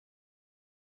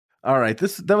All right,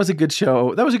 that was a good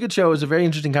show. That was a good show. It was a very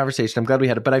interesting conversation. I'm glad we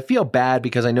had it, but I feel bad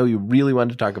because I know you really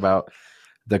wanted to talk about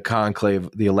the conclave,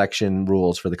 the election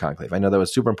rules for the conclave. I know that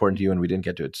was super important to you, and we didn't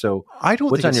get to it. So, I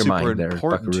don't what's think on it's your super mind there,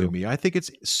 important Buckaroo? to me. I think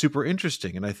it's super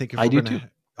interesting, and I think if I we're do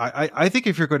gonna, I think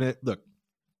if you're going to look,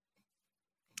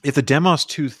 if the Demos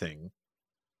 2 thing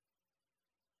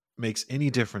makes any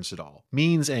difference at all,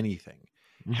 means anything,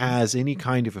 has any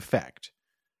kind of effect,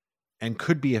 and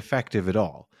could be effective at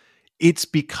all, it's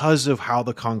because of how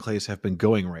the conclaves have been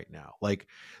going right now. Like,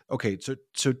 okay, so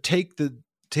take the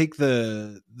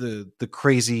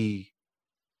crazy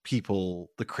people,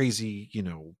 the crazy,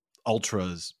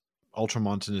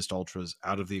 ultramontanist ultras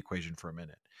out of the equation for a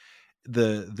minute.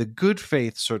 The good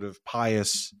faith sort of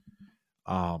pious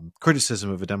criticism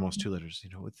of a Demos 2 letters,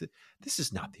 this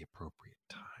is not the appropriate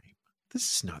time.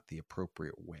 This is not the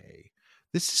appropriate way.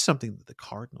 This is something that the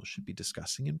cardinals should be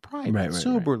discussing in private,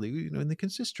 soberly, in the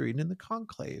consistory and in the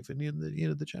conclave and in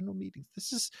the general meetings.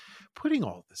 This is putting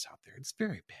all of this out there. It's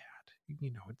very bad.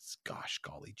 It's gosh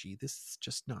golly gee. This is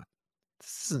just not.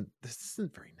 This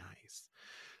isn't very nice.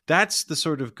 That's the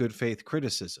sort of good faith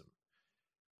criticism.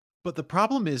 But the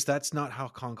problem is that's not how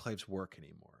conclaves work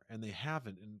anymore, and they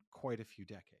haven't in quite a few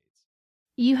decades.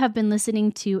 You have been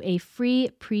listening to a free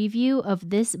preview of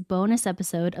this bonus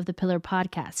episode of the Pillar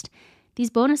Podcast. These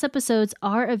bonus episodes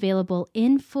are available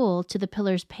in full to the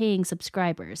Pillar's paying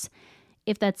subscribers.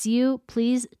 If that's you,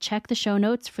 please check the show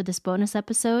notes for this bonus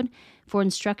episode for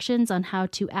instructions on how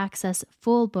to access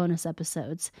full bonus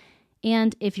episodes.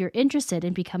 And if you're interested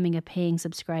in becoming a paying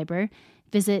subscriber,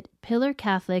 visit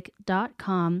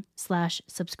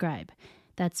pillarcatholic.com/subscribe.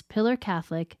 That's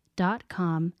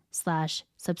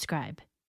pillarcatholic.com/subscribe.